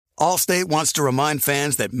Allstate wants to remind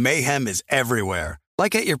fans that mayhem is everywhere,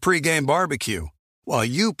 like at your pregame barbecue. While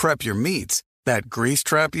you prep your meats, that grease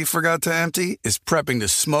trap you forgot to empty is prepping to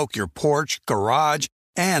smoke your porch, garage,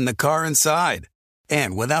 and the car inside.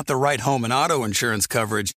 And without the right home and auto insurance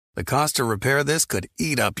coverage, the cost to repair this could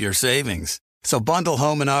eat up your savings. So bundle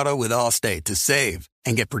home and auto with Allstate to save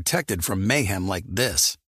and get protected from mayhem like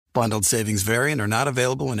this. Bundled savings vary and are not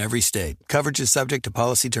available in every state. Coverage is subject to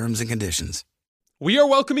policy terms and conditions. We are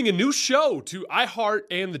welcoming a new show to iHeart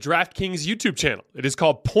and the DraftKings YouTube channel. It is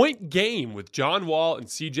called Point Game with John Wall and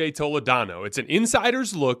CJ Toledano. It's an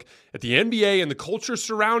insider's look at the NBA and the culture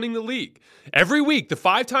surrounding the league. Every week, the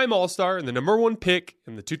five-time All-Star and the number one pick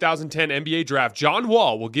in the 2010 NBA draft, John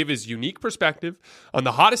Wall, will give his unique perspective on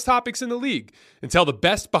the hottest topics in the league and tell the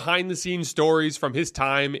best behind-the-scenes stories from his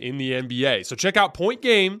time in the NBA. So check out Point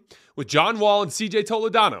Game with John Wall and CJ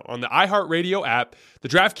Toledano on the iHeartRadio app, the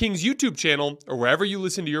DraftKings YouTube channel, or wherever you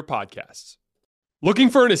listen to your podcasts. Looking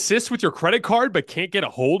for an assist with your credit card but can't get a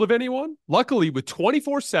hold of anyone? Luckily, with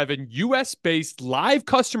 24/7 US-based live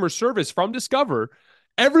customer service from Discover,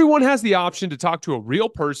 everyone has the option to talk to a real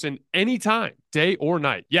person anytime, day or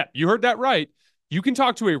night. Yeah, you heard that right. You can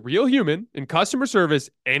talk to a real human in customer service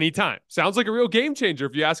anytime. Sounds like a real game changer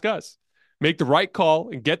if you ask us. Make the right call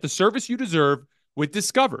and get the service you deserve with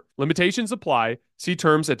Discover. Limitations apply. See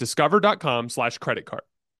terms at discover.com/creditcard.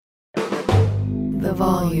 The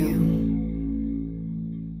volume.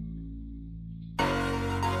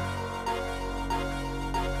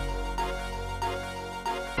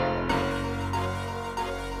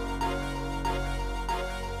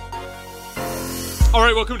 All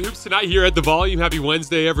right, welcome to Hoops Tonight here at The Volume. Happy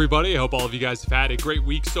Wednesday, everybody. I hope all of you guys have had a great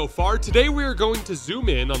week so far. Today, we are going to zoom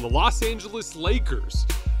in on the Los Angeles Lakers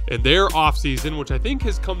and their offseason, which I think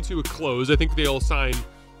has come to a close. I think they'll sign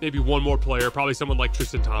maybe one more player, probably someone like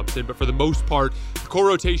Tristan Thompson. But for the most part, the core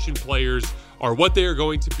rotation players are what they are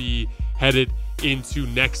going to be headed into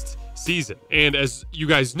next season. And as you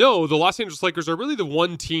guys know, the Los Angeles Lakers are really the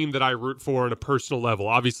one team that I root for on a personal level.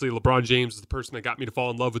 Obviously, LeBron James is the person that got me to fall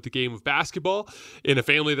in love with the game of basketball in a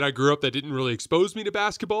family that I grew up that didn't really expose me to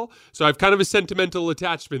basketball. So I have kind of a sentimental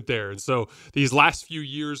attachment there. And so these last few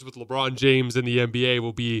years with LeBron James in the NBA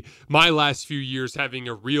will be my last few years having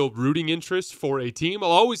a real rooting interest for a team. I'll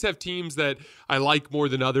always have teams that I like more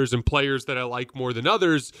than others and players that I like more than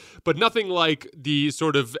others, but nothing like the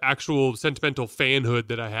sort of actual sentimental fanhood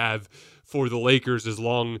that I have for the Lakers as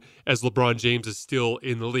long as LeBron James is still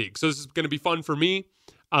in the league. So this is going to be fun for me.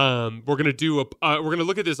 We're going to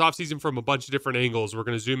look at this offseason from a bunch of different angles. We're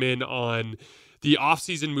going to zoom in on the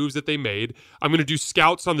offseason moves that they made. I'm going to do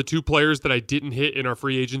scouts on the two players that I didn't hit in our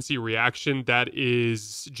free agency reaction. That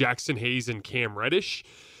is Jackson Hayes and Cam Reddish.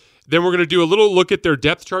 Then we're going to do a little look at their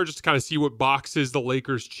depth chart just to kind of see what boxes the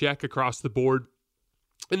Lakers check across the board.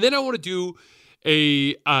 And then I want to do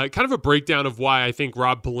a kind of a breakdown of why I think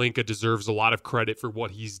Rob Pelinka deserves a lot of credit for what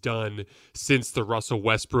he's done since the Russell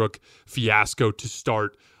Westbrook fiasco to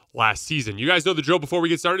start last season. You guys know the drill. Before we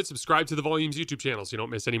get started, subscribe to the Volume's YouTube channel so you don't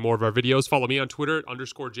miss any more of our videos. Follow me on Twitter at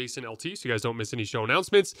 _JasonLT so you guys don't miss any show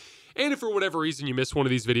announcements. And if for whatever reason you missed one of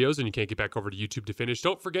these videos and you can't get back over to YouTube to finish,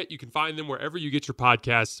 don't forget you can find them wherever you get your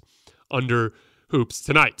podcasts under Hoops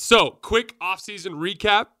Tonight. So, quick offseason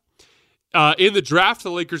recap. In the draft, the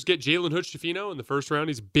Lakers get Jalen Hood-Schifino in the first round.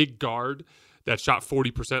 He's a big guard that shot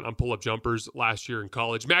 40% on pull-up jumpers last year in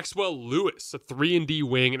college. Maxwell Lewis, a 3-and-D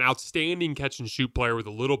wing, an outstanding catch-and-shoot player with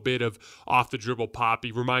a little bit of off-the-dribble pop.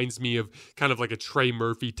 He reminds me of kind of like a Trey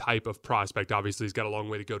Murphy type of prospect. Obviously, he's got a long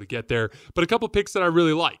way to go to get there, but a couple picks that I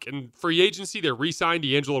really like. And free agency, they re-signed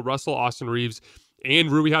D'Angelo Russell, Austin Reeves, and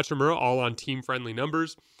Rui Hachimura, all on team-friendly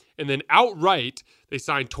numbers. And then outright, they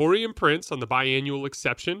signed Taurean Prince on the biannual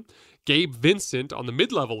exception, Gabe Vincent on the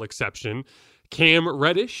mid-level exception, Cam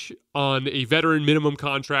Reddish on a veteran minimum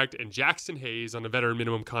contract, and Jackson Hayes on a veteran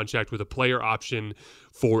minimum contract with a player option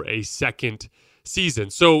for a second season.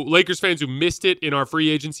 So Lakers fans who missed it in our free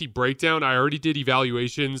agency breakdown, I already did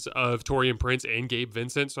evaluations of Taurean Prince and Gabe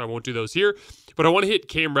Vincent, so I won't do those here. But I want to hit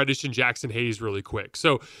Cam Reddish and Jackson Hayes really quick.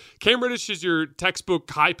 So Cam Reddish is your textbook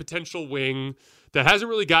high potential wing that hasn't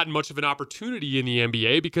really gotten much of an opportunity in the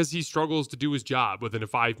NBA because he struggles to do his job within a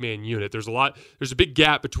five-man unit. There's a big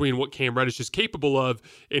gap between what Cam Reddish is capable of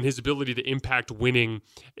and his ability to impact winning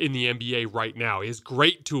in the NBA right now. He has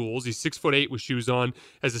great tools. He's 6'8" with shoes on,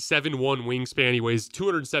 has a 7'1" wingspan. He weighs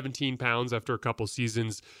 217 pounds after a couple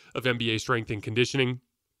seasons of NBA strength and conditioning.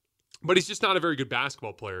 But he's just not a very good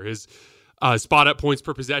basketball player. His Spot up points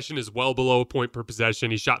per possession is well below a point per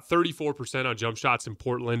possession. He shot 34% on jump shots in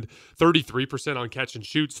Portland, 33% on catch and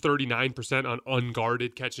shoots, 39% on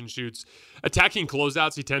unguarded catch and shoots. Attacking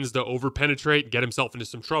closeouts, he tends to over-penetrate, get himself into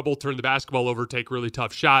some trouble, turn the basketball over, take really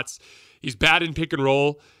tough shots. He's bad in pick and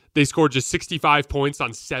roll. They scored just 65 points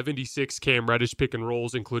on 76 Cam Reddish pick and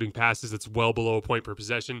rolls, including passes. That's well below a point per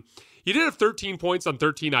possession. He did have 13 points on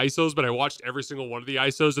 13 ISOs, but I watched every single one of the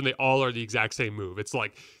ISOs, and they all are the exact same move. It's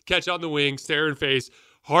like catch on the wing, stare in face,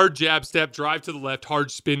 hard jab step, drive to the left,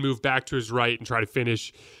 hard spin move back to his right, and try to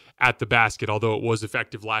finish at the basket, although it was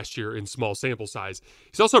effective last year in small sample size.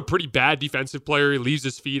 He's also a pretty bad defensive player. He leaves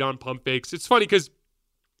his feet on pump fakes. It's funny because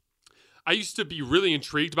I used to be really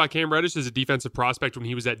intrigued by Cam Reddish as a defensive prospect when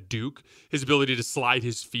he was at Duke. His ability to slide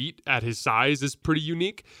his feet at his size is pretty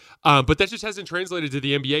unique. But that just hasn't translated to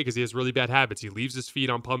the NBA because he has really bad habits. He leaves his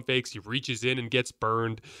feet on pump fakes. He reaches in and gets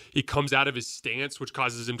burned. He comes out of his stance, which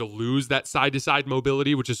causes him to lose that side-to-side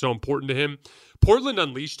mobility, which is so important to him. Portland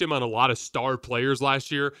unleashed him on a lot of star players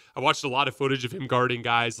last year. I watched a lot of footage of him guarding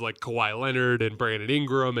guys like Kawhi Leonard and Brandon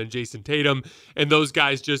Ingram and Jason Tatum, and those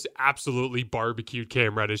guys just absolutely barbecued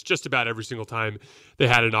Cam Reddish just about every single time they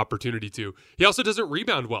had an opportunity to. He also doesn't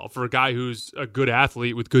rebound well for a guy who's a good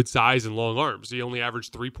athlete with good size and long arms. He only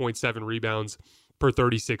averaged 3.7 rebounds per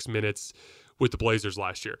 36 minutes with the Blazers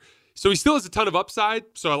last year. So he still has a ton of upside,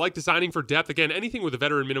 so I like the signing for depth. Again, anything with a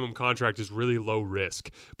veteran minimum contract is really low risk,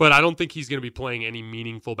 but I don't think he's going to be playing any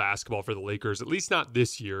meaningful basketball for the Lakers, at least not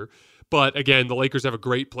this year. But again, the Lakers have a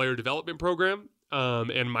great player development program,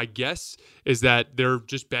 and my guess is that they're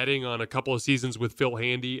just betting on a couple of seasons with Phil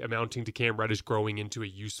Handy amounting to Cam Reddish growing into a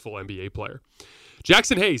useful NBA player.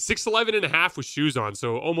 Jackson Hayes, 6'11 and a half with shoes on,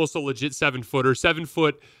 so almost a legit 7-footer, 7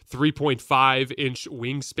 foot, 3.5 inch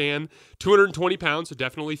wingspan, 220 pounds, so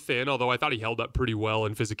definitely thin, although I thought he held up pretty well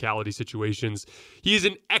in physicality situations. He is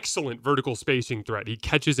an excellent vertical spacing threat. He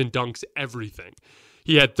catches and dunks everything.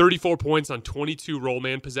 He had 34 points on 22 roll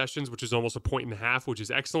man possessions, which is almost a point and a half, which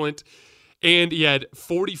is excellent. And he had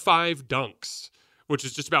 45 dunks, which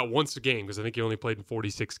is just about once a game because I think he only played in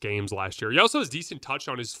 46 games last year. He also has decent touch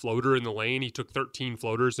on his floater in the lane. He took 13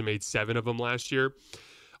 floaters and made 7 of them last year.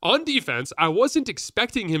 On defense, I wasn't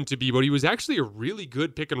expecting him to be, but he was actually a really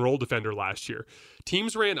good pick and roll defender last year.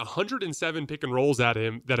 Teams ran 107 pick and rolls at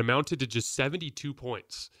him that amounted to just 72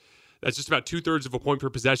 points. That's just about 2/3 of a point per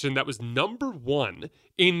possession. That was number 1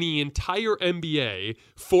 in the entire NBA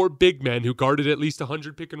for big men who guarded at least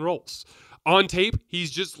 100 pick and rolls. On tape, he's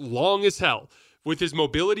just long as hell. With his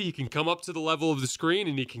mobility, he can come up to the level of the screen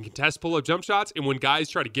and he can contest pull-up jump shots. And when guys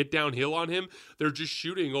try to get downhill on him, they're just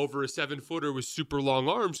shooting over a 7-footer with super long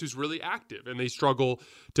arms who's really active, and they struggle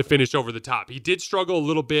to finish over the top. He did struggle a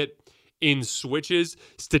little bit in switches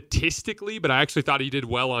statistically, but I actually thought he did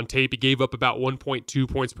well on tape. He gave up about 1.2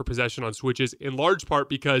 points per possession on switches, in large part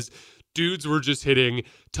because dudes were just hitting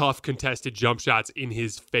tough contested jump shots in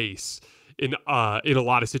his face in a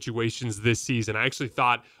lot of situations this season. I actually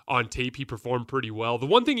thought on tape he performed pretty well. The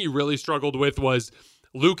one thing he really struggled with was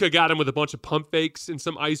Luka got him with a bunch of pump fakes and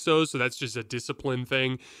some ISOs, so that's just a discipline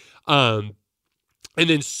thing. And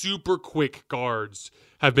then super quick guards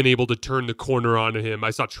have been able to turn the corner on him.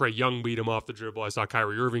 I saw Trae Young beat him off the dribble. I saw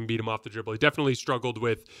Kyrie Irving beat him off the dribble. He definitely struggled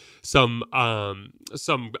with some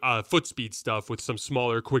foot speed stuff with some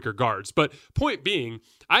smaller, quicker guards. But point being,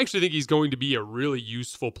 I actually think he's going to be a really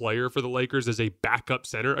useful player for the Lakers as a backup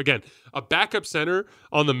center. Again, a backup center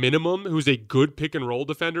on the minimum who's a good pick and roll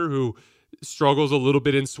defender who struggles a little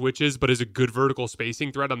bit in switches but is a good vertical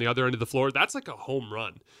spacing threat on the other end of the floor. That's like a home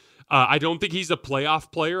run. I don't think he's a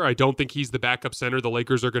playoff player. I don't think he's the backup center the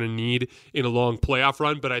Lakers are going to need in a long playoff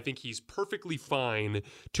run, but I think he's perfectly fine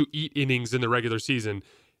to eat innings in the regular season.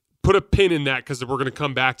 Put a pin in that because we're going to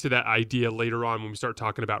come back to that idea later on when we start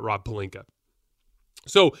talking about Rob Pelinka.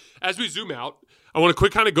 So as we zoom out, I want to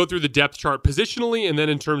quick kind of go through the depth chart positionally and then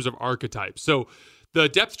in terms of archetypes. So the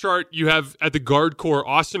depth chart, you have at the guard core,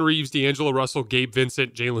 Austin Reeves, D'Angelo Russell, Gabe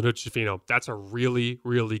Vincent, Jalen Hood-Schifino. That's a really,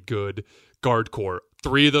 really good guard core.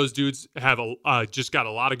 3 of those dudes have just got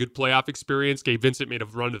a lot of good playoff experience. Gabe Vincent made a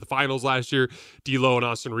run to the finals last year. D'Lo and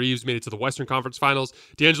Austin Reeves made it to the Western Conference Finals.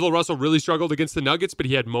 D'Angelo Russell really struggled against the Nuggets, but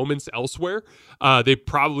he had moments elsewhere. They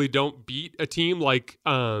probably don't beat a team like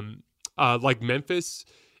Memphis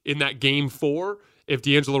in that Game 4 if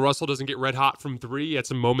D'Angelo Russell doesn't get red hot from 3. He had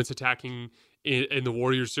some moments attacking in the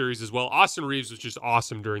Warriors series as well. Austin Reeves was just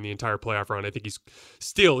awesome during the entire playoff run. I think he's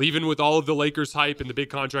still, even with all of the Lakers hype and the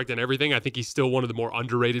big contract and everything, I think he's still one of the more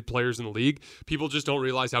underrated players in the league. People just don't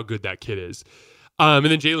realize how good that kid is. And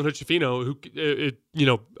then Jalen Hood-Schifino,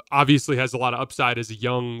 who obviously has a lot of upside as a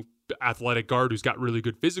young athletic guard who's got really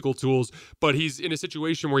good physical tools, but he's in a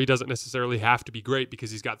situation where he doesn't necessarily have to be great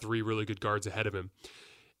because he's got 3 really good guards ahead of him.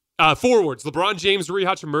 Forwards, LeBron James, Rui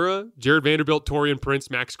Hachimura, Jared Vanderbilt, Taurean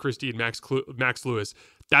Prince, Max Christie, and Max Lewis.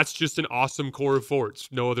 That's just an awesome core of forwards.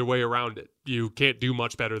 No other way around it. You can't do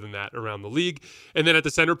much better than that around the league. And then at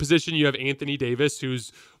the center position, you have Anthony Davis,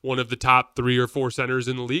 who's one of the top 3 or 4 centers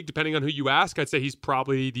in the league. Depending on who you ask, I'd say he's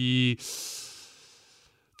probably the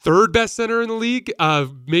 3rd best center in the league,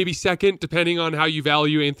 maybe 2nd, depending on how you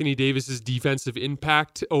value Anthony Davis's defensive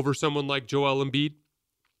impact over someone like Joel Embiid.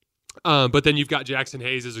 But then you've got Jackson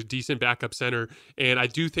Hayes as a decent backup center, and I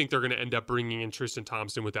do think they're going to end up bringing in Tristan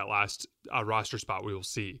Thompson with that last roster spot we will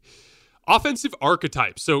see. Offensive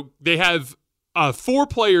archetypes. So they have 4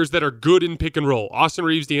 players that are good in pick and roll. Austin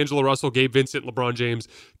Reeves, D'Angelo Russell, Gabe Vincent, LeBron James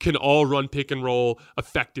can all run pick and roll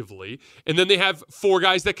effectively. And then they have 4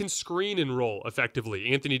 guys that can screen and roll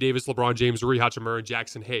effectively. Anthony Davis, LeBron James, Rui Hachimura, and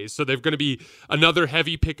Jackson Hayes. So they're going to be another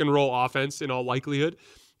heavy pick and roll offense in all likelihood.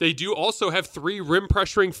 They do also have 3 rim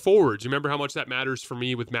pressuring forwards. You remember how much that matters for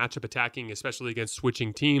me with matchup attacking, especially against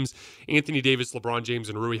switching teams. Anthony Davis, LeBron James,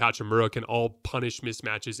 and Rui Hachimura can all punish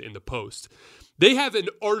mismatches in the post. They have an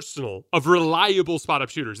arsenal of reliable spot-up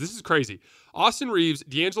shooters. This is crazy. Austin Reeves,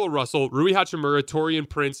 D'Angelo Russell, Rui Hachimura, Taurean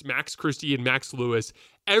Prince, Max Christie, and Max Lewis.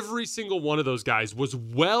 Every single one of those guys was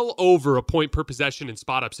well over a point per possession in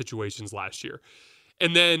spot-up situations last year.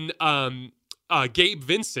 And then Gabe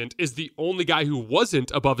Vincent is the only guy who wasn't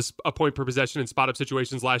above a point per possession in spot-up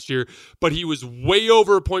situations last year, but he was way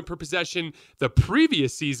over a point per possession the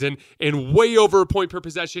previous season and way over a point per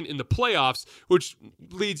possession in the playoffs, which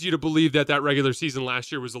leads you to believe that that regular season last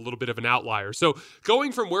year was a little bit of an outlier. So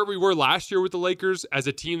going from where we were last year with the Lakers as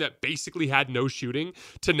a team that basically had no shooting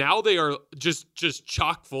to now they are just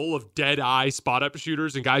chock full of dead-eye spot-up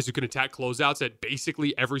shooters and guys who can attack closeouts at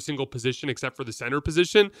basically every single position except for the center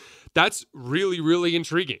position, that's really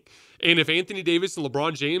intriguing. And if Anthony Davis and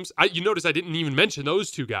LeBron James, you notice I didn't even mention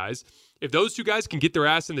those 2 guys. If those 2 guys can get their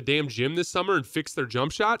ass in the damn gym this summer and fix their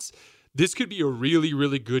jump shots, this could be a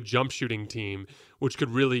really good jump shooting team, which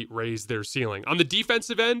could really raise their ceiling. On the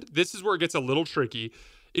defensive end, this is where it gets a little tricky.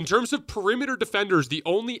 In terms of perimeter defenders, the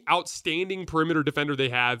only outstanding perimeter defender they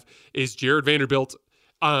have is Jared Vanderbilt.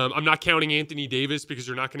 I'm not counting Anthony Davis because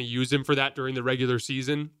you're not going to use him for that during the regular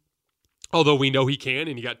season. Although we know he can,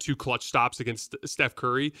 and he got 2 clutch stops against Steph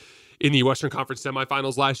Curry in the Western Conference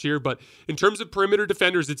semifinals last year. But in terms of perimeter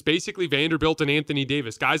defenders, it's basically Vanderbilt and Anthony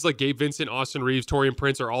Davis. Guys like Gabe Vincent, Austin Reeves, Taurean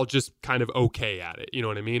Prince are all just kind of okay at it. You know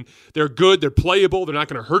what I mean? They're good. They're playable. They're not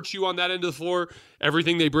going to hurt you on that end of the floor.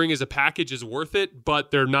 Everything they bring as a package is worth it,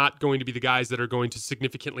 but they're not going to be the guys that are going to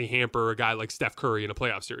significantly hamper a guy like Steph Curry in a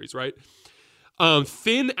playoff series, right?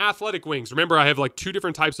 Thin athletic wings. Remember, I have like 2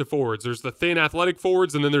 different types of forwards. There's the thin athletic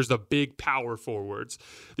forwards, and then there's the big power forwards.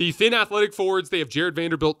 The thin athletic forwards, they have Jared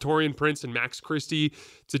Vanderbilt, Taurean Prince, and Max Christie.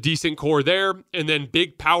 It's a decent core there. And then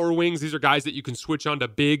big power wings. These are guys that you can switch onto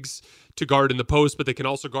bigs to guard in the post, but they can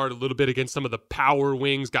also guard a little bit against some of the power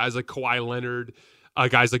wings, guys like Kawhi Leonard,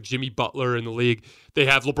 guys like Jimmy Butler in the league. They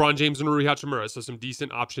have LeBron James and Rui Hachimura, so some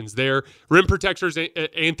decent options there. Rim protectors,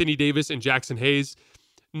 Anthony Davis and Jackson Hayes.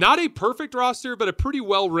 Not a perfect roster, but a pretty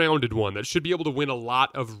well-rounded one that should be able to win a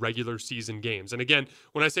lot of regular season games. And again,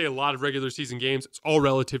 when I say a lot of regular season games, it's all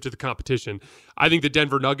relative to the competition. I think the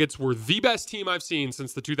Denver Nuggets were the best team I've seen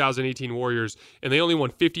since the 2018 Warriors, and they only won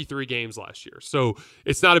 53 games last year. So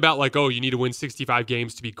it's not about like, oh, you need to win 65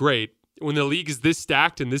 games to be great. When the league is this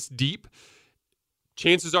stacked and this deep,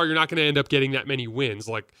 chances are you're not going to end up getting that many wins.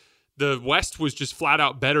 Like, the West was just flat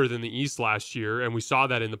out better than the East last year, and we saw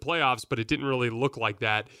that in the playoffs, but it didn't really look like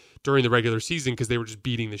that during the regular season because they were just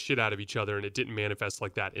beating the shit out of each other, and it didn't manifest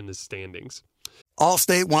like that in the standings.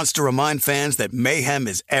 Allstate wants to remind fans that mayhem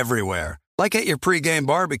is everywhere, like at your pregame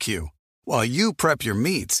barbecue. While you prep your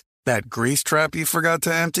meats, that grease trap you forgot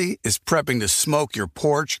to empty is prepping to smoke your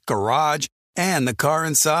porch, garage, and the car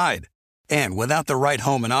inside. And without the right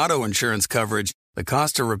home and auto insurance coverage, the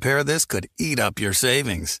cost to repair this could eat up your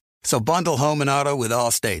savings. So bundle home and auto with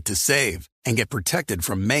Allstate to save and get protected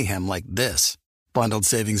from mayhem like this. Bundled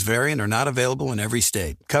savings vary and are not available in every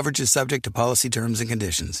state. Coverage is subject to policy terms and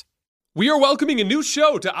conditions. We are welcoming a new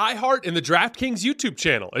show to iHeart and the DraftKings YouTube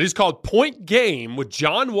channel. It is called Point Game with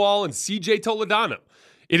John Wall and CJ Toledano.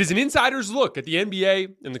 It is an insider's look at the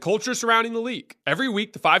NBA and the culture surrounding the league. Every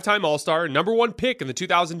week, the 5-time All-Star and #1 pick in the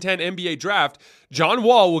 2010 NBA Draft, John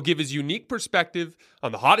Wall will give his unique perspective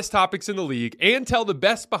on the hottest topics in the league and tell the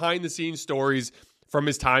best behind-the-scenes stories from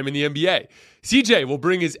his time in the NBA. CJ will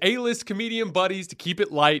bring his A-list comedian buddies to keep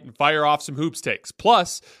it light and fire off some hoops takes.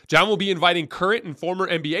 Plus, John will be inviting current and former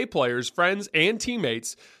NBA players, friends, and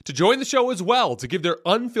teammates to join the show as well to give their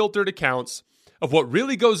unfiltered accounts of what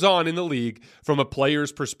really goes on in the league from a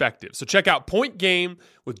player's perspective. So check out Point Game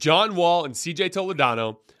with John Wall and CJ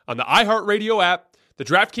Toledano on the iHeartRadio app, the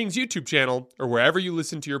DraftKings YouTube channel, or wherever you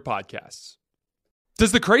listen to your podcasts.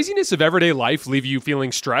 Does the craziness of everyday life leave you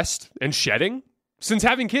feeling stressed and shedding? Since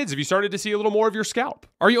having kids, have you started to see a little more of your scalp?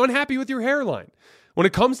 Are you unhappy with your hairline? When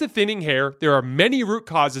it comes to thinning hair, there are many root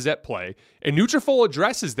causes at play, and Nutrafol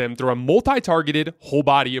addresses them through a multi-targeted,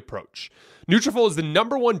 whole-body approach. Nutrafol is the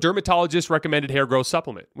 #1 dermatologist-recommended hair growth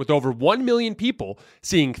supplement, with over 1 million people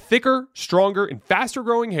seeing thicker, stronger, and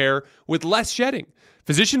faster-growing hair with less shedding.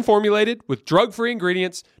 Physician-formulated with drug-free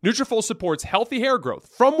ingredients, Nutrafol supports healthy hair growth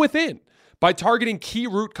from within by targeting key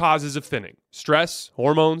root causes of thinning: stress,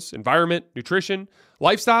 hormones, environment, nutrition,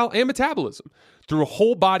 lifestyle, and metabolism through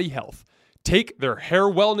whole-body health. Take their hair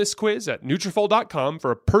wellness quiz at Nutrafol.com for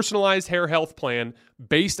a personalized hair health plan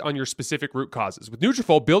based on your specific root causes. With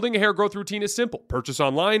Nutrafol, building a hair growth routine is simple. Purchase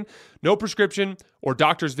online, no prescription or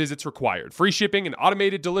doctor's visits required. Free shipping and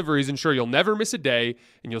automated deliveries ensure you'll never miss a day,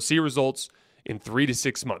 and you'll see results in 3 to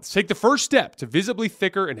 6 months. Take the first step to visibly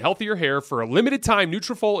thicker and healthier hair. For a limited time,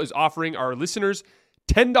 Nutrafol is offering our listeners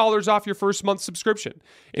 $10 off your first month subscription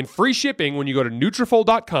and free shipping when you go to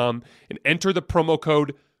Nutrafol.com and enter the promo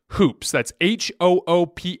code HOOPS. That's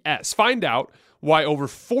HOOPS. Find out why over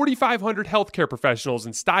 4,500 healthcare professionals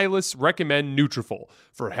and stylists recommend Nutrafol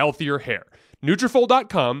for healthier hair.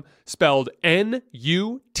 Nutrafol.com, spelled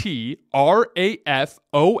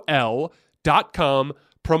Nutrafol.com,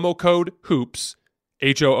 promo code HOOPS,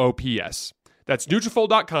 HOOPS. That's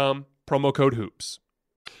Nutrafol.com, promo code HOOPS.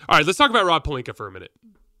 All right, let's talk about Rob Pelinka for a minute.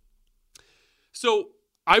 So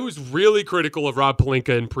I was really critical of Rob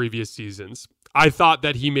Pelinka in previous seasons. I thought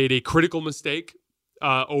that he made a critical mistake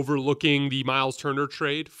overlooking the Miles Turner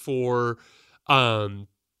trade for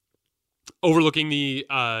overlooking the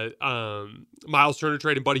Miles Turner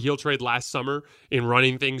trade and Buddy Hield trade last summer in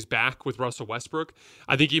running things back with Russell Westbrook.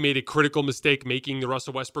 I think he made a critical mistake making the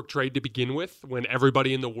Russell Westbrook trade to begin with, when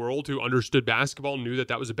everybody in the world who understood basketball knew that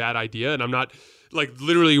that was a bad idea. And I'm not,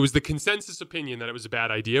 literally, it was the consensus opinion that it was a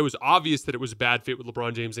bad idea. It was obvious that it was a bad fit with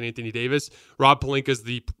LeBron James and Anthony Davis. Rob Pelinka is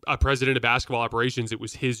the president of basketball operations. It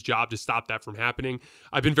was his job to stop that from happening.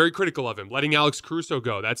 I've been very critical of him. Letting Alex Caruso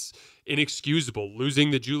go, that's inexcusable.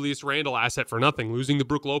 Losing the Julius Randle asset for nothing. Losing the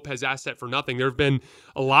Brook Lopez asset for nothing. There have been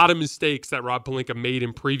a lot of mistakes that Rob Pelinka made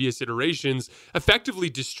in previous iterations, effectively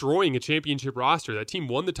destroying a championship roster. That team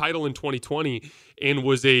won the title in 2020 and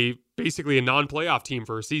was basically a non-playoff team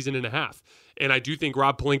for a season and a half. And I do think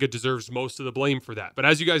Rob Pelinka deserves most of the blame for that. But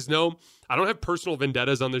as you guys know, I don't have personal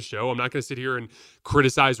vendettas on this show. I'm not going to sit here and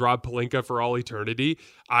criticize Rob Pelinka for all eternity.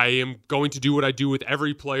 I am going to do what I do with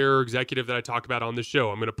every player or executive that I talk about on the show.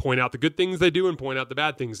 I'm going to point out the good things they do and point out the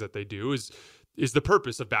bad things that they do is the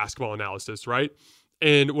purpose of basketball analysis, right?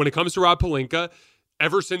 And when it comes to Rob Pelinka,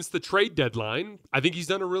 ever since the trade deadline, I think he's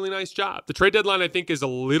done a really nice job. The trade deadline, I think, is a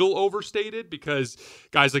little overstated because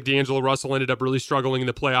guys like D'Angelo Russell ended up really struggling in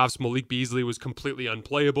the playoffs. Malik Beasley was completely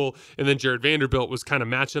unplayable. And then Jared Vanderbilt was kind of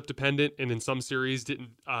matchup dependent and in some series didn't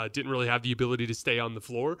really have the ability to stay on the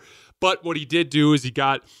floor. But what he did do is he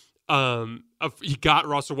got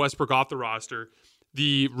Russell Westbrook off the roster.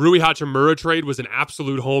 The Rui Hachimura trade was an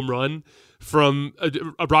absolute home run from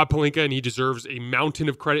Rob Pelinka, and he deserves a mountain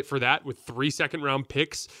of credit for that, with 3 second-round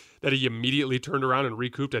picks that he immediately turned around and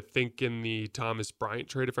recouped, I think, in the Thomas Bryant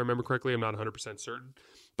trade, if I remember correctly. I'm not 100% certain.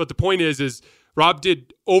 But the point is Rob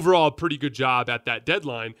did overall a pretty good job at that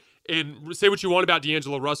deadline. And say what you want about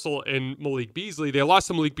D'Angelo Russell and Malik Beasley. They lost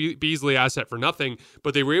the Malik Beasley asset for nothing,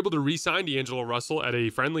 but they were able to re-sign D'Angelo Russell at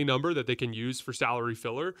a friendly number that they can use for salary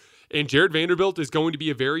filler. And Jared Vanderbilt is going to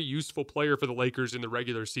be a very useful player for the Lakers in the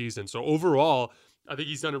regular season. So overall, I think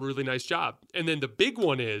he's done a really nice job. And then the big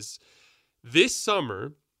one is this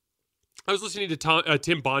summer, I was listening to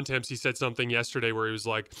Tim Bontemps. He said something yesterday where he was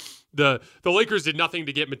like, the Lakers did nothing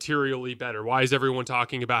to get materially better. Why is everyone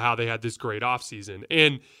talking about how they had this great offseason?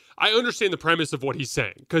 And I understand the premise of what he's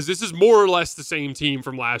saying, because this is more or less the same team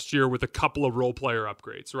from last year with a couple of role player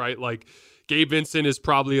upgrades, right? Like Gabe Vincent is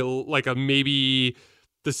probably maybe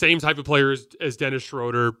the same type of player as Dennis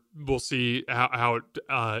Schroeder. We'll see how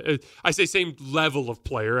I say same level of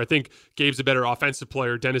player. I think Gabe's a better offensive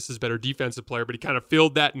player. Dennis is a better defensive player, but he kind of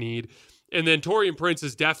filled that need. And then Taurean Prince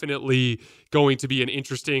is definitely going to be an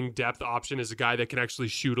interesting depth option as a guy that can actually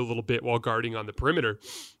shoot a little bit while guarding on the perimeter.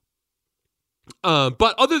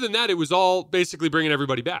 But other than that, it was all basically bringing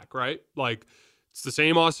everybody back, right? Like It's the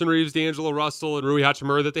same Austin Reeves, D'Angelo Russell, and Rui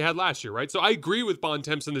Hachimura that they had last year, right? So I agree with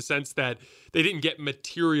Bontemps in the sense that they didn't get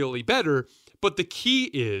materially better, but the key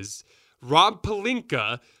is Rob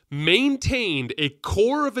Pelinka maintained a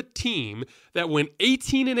core of a team that went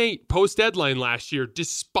 18-8 post-deadline last year,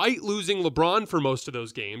 despite losing LeBron for most of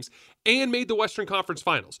those games, and made the Western Conference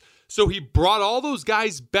Finals. So he brought all those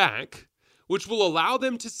guys back, which will allow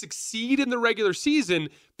them to succeed in the regular season,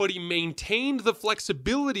 but he maintained the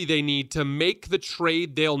flexibility they need to make the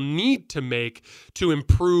trade they'll need to make to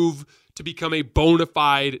improve to become a bona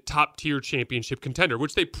fide top-tier championship contender,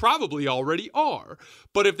 which they probably already are.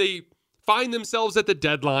 But if they find themselves at the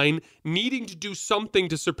deadline needing to do something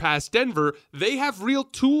to surpass Denver, they have real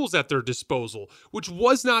tools at their disposal, which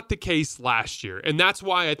was not the case last year. And that's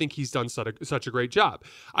why I think he's done such a great job.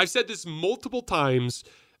 I've said this multiple times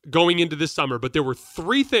going into this summer, but there were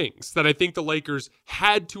three things that I think the Lakers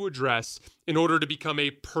had to address in order to become a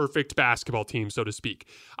perfect basketball team, so to speak.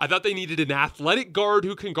 I thought they needed an athletic guard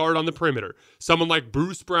who can guard on the perimeter, someone like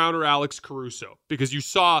Bruce Brown or Alex Caruso, because you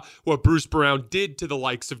saw what Bruce Brown did to the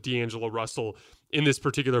likes of D'Angelo Russell in this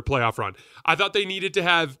particular playoff run. I thought they needed to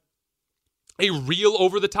have a real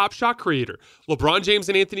over-the-top shot creator. LeBron James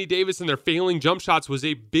and Anthony Davis and their failing jump shots was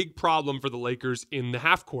a big problem for the Lakers in the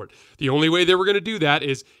half court. The only way they were going to do that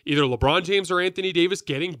is either LeBron James or Anthony Davis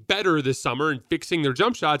getting better this summer and fixing their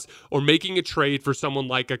jump shots, or making a trade for someone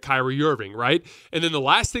like a Kyrie Irving, right? And then the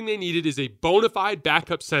last thing they needed is a bona fide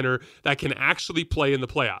backup center that can actually play in the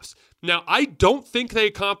playoffs. Now, I don't think they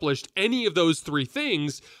accomplished any of those three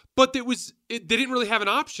things, but they didn't really have an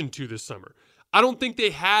option to this summer. I don't think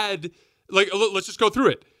they had... let's just go through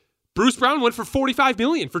it. Bruce Brown went for $45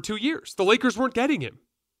 million for 2 years. The Lakers weren't getting him.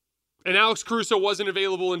 And Alex Caruso wasn't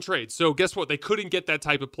available in trade. So guess what? They couldn't get that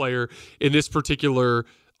type of player in this particular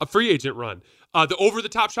free agent run. The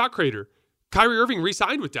over-the-top shot creator, Kyrie Irving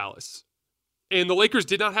re-signed with Dallas. And the Lakers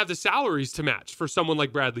did not have the salaries to match for someone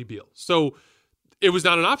like Bradley Beal. So it was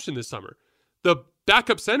not an option this summer. The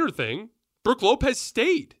backup center thing, Brook Lopez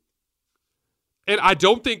stayed. And I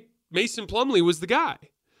don't think Mason Plumlee was the guy.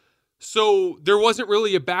 So there wasn't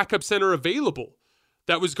really a backup center available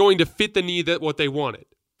that was going to fit the need that what they wanted.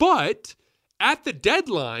 But at the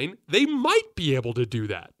deadline, they might be able to do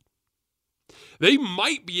that. They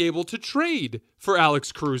might be able to trade for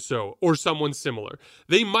Alex Caruso or someone similar.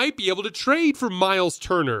 They might be able to trade for Miles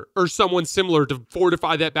Turner or someone similar to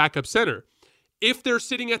fortify that backup center. If they're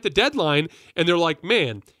sitting at the deadline and they're like,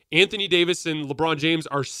 man, Anthony Davis and LeBron James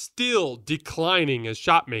are still declining as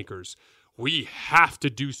shot makers, we have to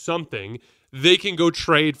do something, they can go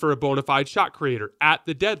trade for a bona fide shot creator at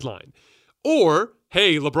the deadline. Or,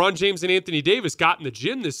 hey, LeBron James and Anthony Davis got in the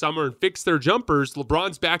gym this summer and fixed their jumpers.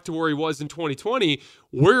 LeBron's back to where he was in 2020.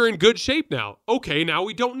 We're in good shape now. Okay, now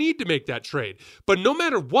we don't need to make that trade. But no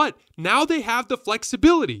matter what, now they have the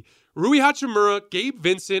flexibility. Rui Hachimura, Gabe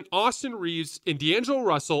Vincent, Austin Reeves, and D'Angelo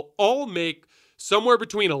Russell all make somewhere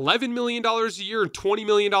between $11 million a year and $20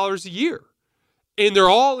 million a year. And they're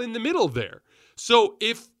all in the middle there. So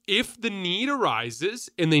if the need arises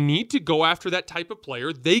and they need to go after that type of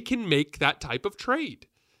player, they can make that type of trade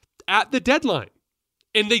at the deadline.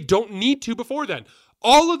 And they don't need to before then.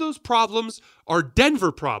 All of those problems are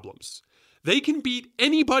Denver problems. They can beat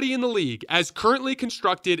anybody in the league as currently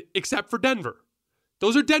constructed except for Denver.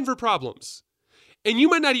 Those are Denver problems. And you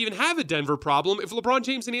might not even have a Denver problem if LeBron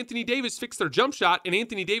James and Anthony Davis fix their jump shot and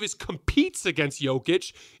Anthony Davis competes against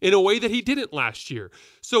Jokic in a way that he didn't last year.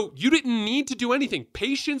 So you didn't need to do anything.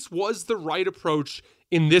 Patience was the right approach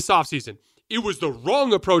in this offseason. It was the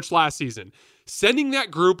wrong approach last season. Sending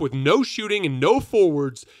that group with no shooting and no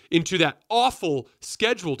forwards into that awful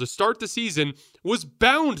schedule to start the season was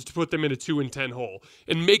bound to put them in a 2-10 hole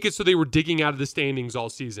and make it so they were digging out of the standings all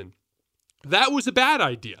season. That was a bad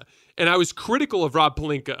idea, and I was critical of Rob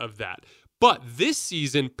Pelinka of that. But this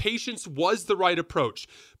season, patience was the right approach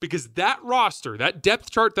because that roster, that depth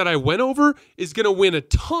chart that I went over, is going to win a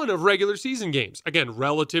ton of regular season games. Again,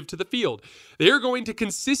 relative to the field. They are going to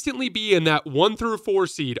consistently be in that 1-4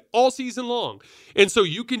 seed all season long. And so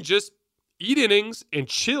you can just eat innings and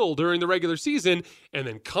chill during the regular season, and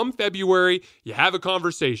then come February, you have a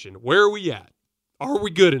conversation. Where are we at? Are we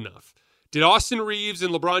good enough? Did Austin Reeves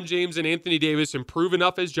and LeBron James and Anthony Davis improve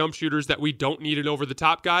enough as jump shooters that we don't need an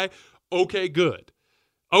over-the-top guy? Okay, good.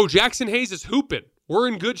 Oh, Jackson Hayes is hooping. We're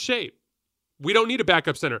in good shape. We don't need a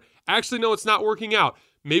backup center. Actually, no, it's not working out.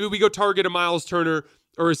 Maybe we go target a Miles Turner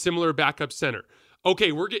or a similar backup center.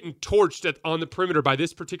 Okay, we're getting torched on the perimeter by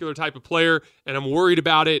this particular type of player, and I'm worried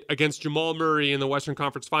about it against Jamal Murray in the Western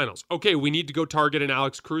Conference Finals. Okay, we need to go target an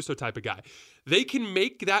Alex Caruso type of guy. They can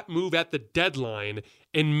make that move at the deadline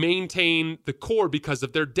and maintain the core because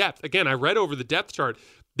of their depth. Again, I read over the depth chart.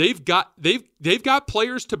 They've got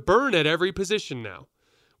players to burn at every position now,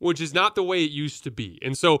 which is not the way it used to be.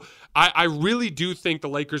 And so I really do think the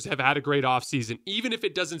Lakers have had a great offseason, even if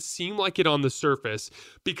it doesn't seem like it on the surface,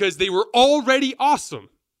 because they were already awesome.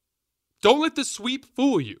 Don't let the sweep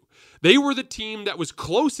fool you. They were the team that was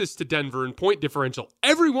closest to Denver in point differential.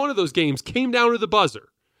 Every one of those games came down to the buzzer.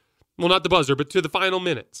 Well, not the buzzer, but to the final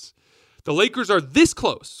minutes. The Lakers are this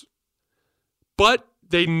close, but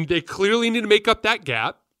they clearly need to make up that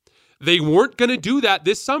gap. They weren't going to do that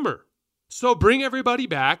this summer. So bring everybody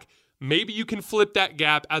back. Maybe you can flip that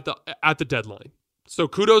gap at the deadline. So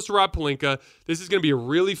kudos to Rob Pelinka. This is going to be a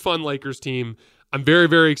really fun Lakers team. I'm very,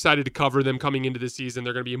 very excited to cover them coming into this season.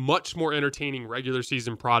 They're going to be a much more entertaining regular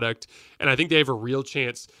season product, and I think they have a real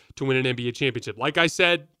chance to win an NBA championship. Like I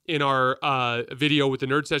said in our video with the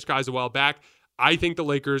Nerd Sesh guys a while back, I think the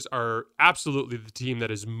Lakers are absolutely the team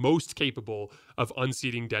that is most capable of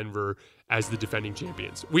unseating Denver as the defending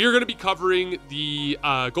champions. We are going to be covering the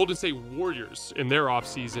Golden State Warriors in their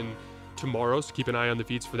offseason tomorrow, so keep an eye on the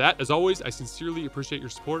feeds for that. As always, I sincerely appreciate your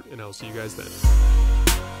support, and I'll see you guys then.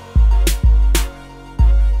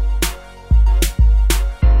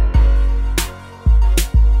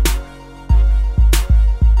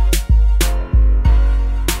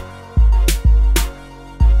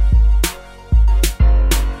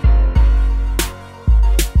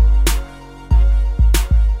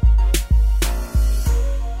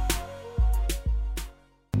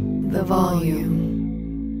 The volume.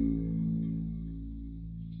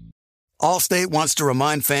 Allstate wants to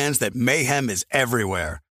remind fans that mayhem is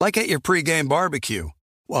everywhere, like at your pregame barbecue.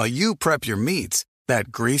 While you prep your meats,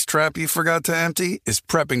 that grease trap you forgot to empty is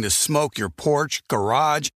prepping to smoke your porch,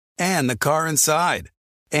 garage, and the car inside.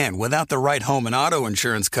 And without the right home and auto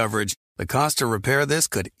insurance coverage, the cost to repair this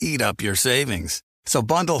could eat up your savings. So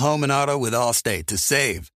bundle home and auto with Allstate to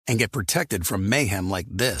save and get protected from mayhem like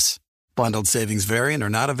this. Bundled savings vary and are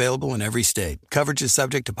not available in every state. Coverage is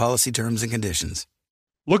subject to policy terms and conditions.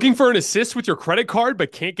 Looking for an assist with your credit card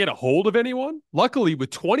but can't get a hold of anyone? Luckily, with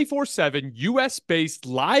 24/7 U.S.-based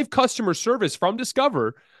live customer service from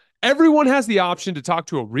Discover, everyone has the option to talk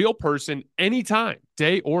to a real person anytime,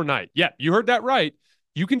 day or night. Yeah, you heard that right.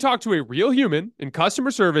 You can talk to a real human in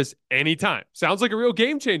customer service anytime. Sounds like a real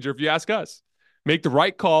game changer if you ask us. Make the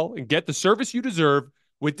right call and get the service you deserve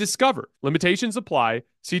with Discover. Limitations apply.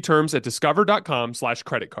 See terms at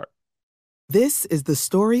discover.com/creditcard. This is the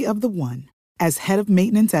story of the one. As head of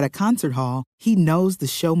maintenance at a concert hall, he knows the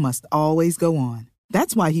show must always go on.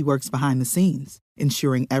 That's why he works behind the scenes,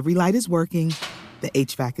 ensuring every light is working, the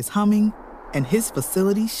HVAC is humming, and his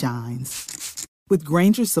facility shines. With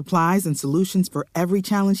Grainger's supplies and solutions for every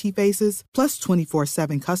challenge he faces, plus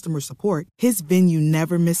 24/7 customer support, his venue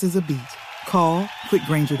never misses a beat. Call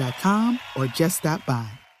quickgrainger.com or just stop by.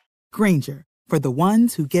 Grainger, for the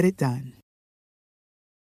ones who get it done.